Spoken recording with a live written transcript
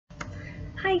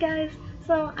Hi guys!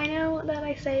 So I know that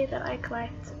I say that I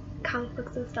collect comic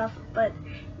books and stuff, but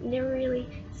you never really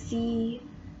see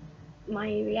my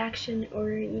reaction or,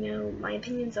 my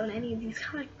opinions on any of these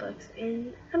comic books,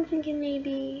 and I'm thinking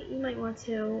maybe you might want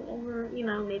to, or,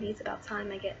 maybe it's about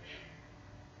time I get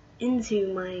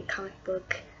into my comic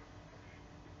book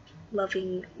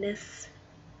lovingness.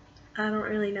 I don't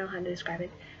really know how to describe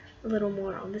it a little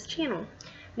more on this channel.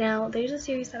 Now, there's a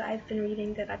series that I've been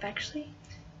reading that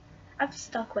I've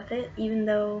stuck with it, even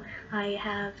though I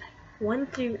have 1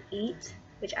 through 8,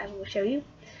 which I will show you,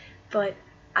 but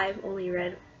I've only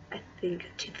read, I think,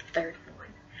 to the 3rd one,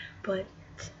 but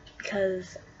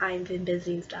because I've been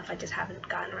busy and stuff, I just haven't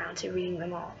gotten around to reading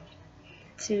them all.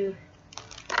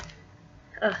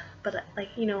 But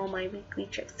on my weekly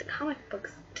trips to comic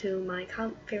books, to my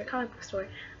favorite comic book store,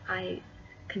 I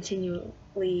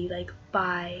continually,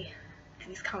 buy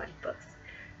these comic books,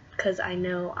 because I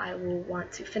know I will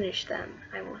want to finish them.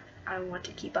 I want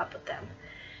to keep up with them.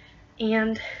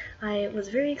 And I was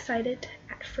very excited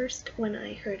at first when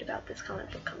I heard about this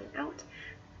comic book coming out,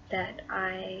 that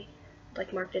I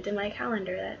marked it in my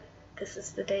calendar that this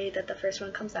is the day that the first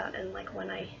one comes out, and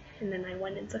then I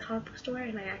went into the comic book store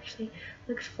and I actually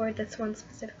looked for this one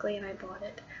specifically, and I bought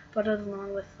it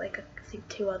along with I think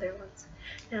 2 other ones.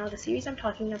 Now the series I'm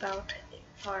talking about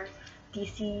are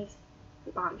DC's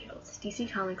Bombshells,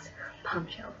 DC Comics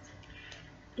Bombshells,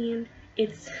 and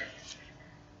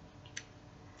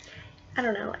I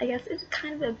don't know, I guess it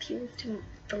kind of appeals to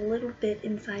the little bit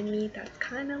inside me that's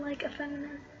kind of like a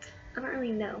feminist. I don't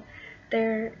really know.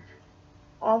 They're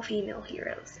all female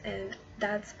heroes, and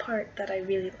that's part that I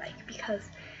really like, because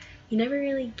you never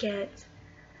really get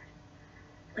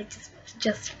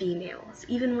just females,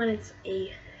 even when it's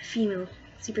a female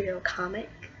superhero comic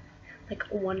like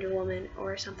Wonder Woman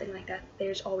or something like that.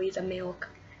 There's always a male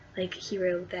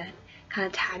hero that kind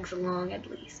of tags along at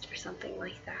least, or something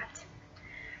like that.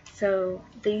 So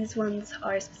these ones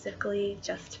are specifically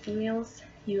just females.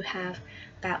 You have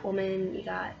Batwoman, you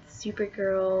got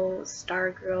Supergirl,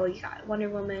 Stargirl, you got Wonder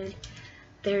Woman.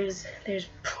 There's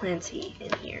plenty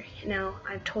in here. Now,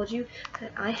 I've told you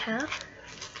that I have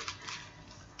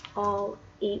all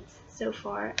 8 so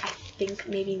far. I think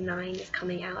maybe 9 is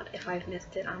coming out. If I've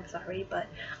missed it, I'm sorry, but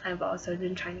I've also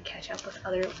been trying to catch up with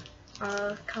other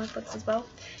comic books as well,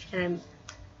 and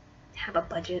I have a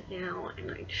budget now, and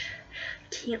I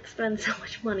can't spend so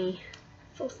much money.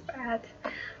 So sad.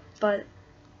 But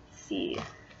let's see.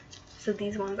 So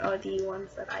these ones are the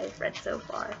ones that I've read so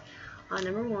far.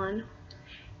 Number 1,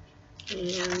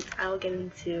 and I'll get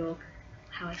into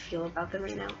how I feel about them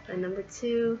right now. And number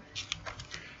 2,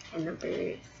 and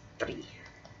number 3.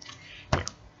 Now,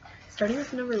 starting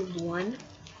with number 1,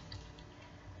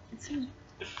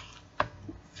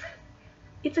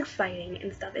 it's exciting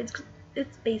and stuff.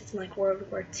 It's based in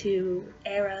World War II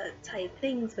era type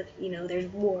things, but there's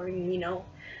war, and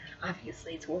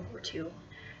obviously it's World War II,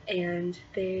 and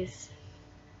there's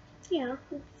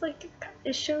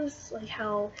it shows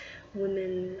how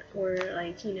women were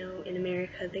in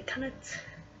America. They kind of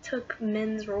took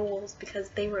men's roles because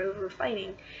they were over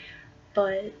fighting,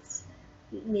 but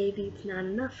maybe it's not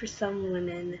enough for some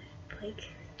women,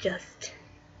 just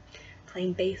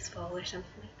playing baseball or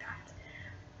something like that.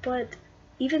 But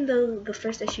even though the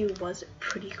first issue was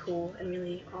pretty cool and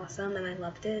really awesome and I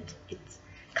loved it, it's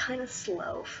kind of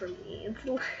slow for me.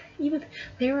 Even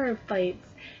there are fights,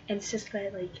 and it's just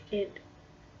that it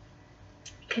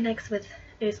connects with,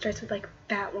 it starts with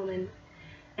Batwoman,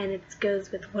 and it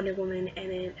goes with Wonder Woman,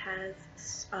 and it has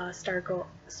Stargirl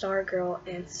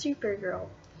and Supergirl,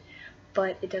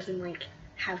 but it doesn't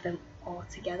have them all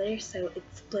together, so it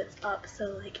splits up.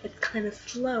 So it's kind of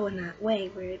slow in that way,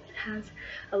 where it has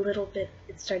a little bit,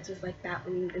 it starts with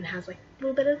Batwoman and has a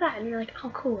little bit of that, and you're like, oh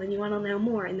cool, and you want to know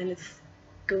more, and then it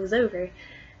goes over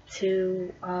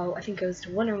to I think it goes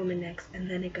to Wonder Woman next, and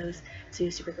then it goes to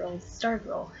Supergirl and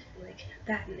Stargirl, and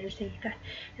that and everything like that.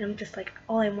 And I'm just I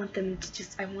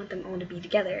want them all to be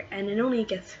together, and it only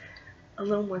gets a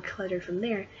little more cluttered from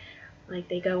there.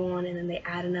 They go on and then they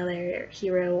add another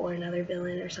hero or another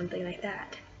villain or something like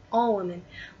that. All women,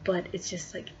 but it's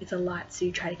just it's a lot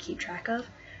to try to keep track of.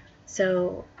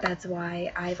 So that's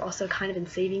why I've also kind of been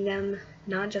saving them,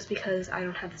 not just because I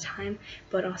don't have the time,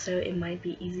 but also it might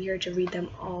be easier to read them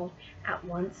all at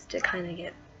once to kind of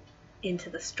get into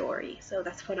the story. So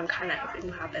that's what I'm kind of hoping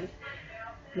will happen.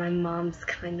 My mom's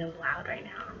kind of loud right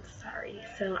now, I'm sorry.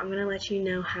 So I'm going to let you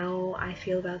know how I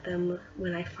feel about them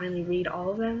when I finally read all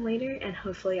of them later, and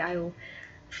hopefully I will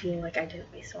feel like I didn't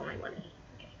waste all my money.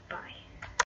 Okay, bye.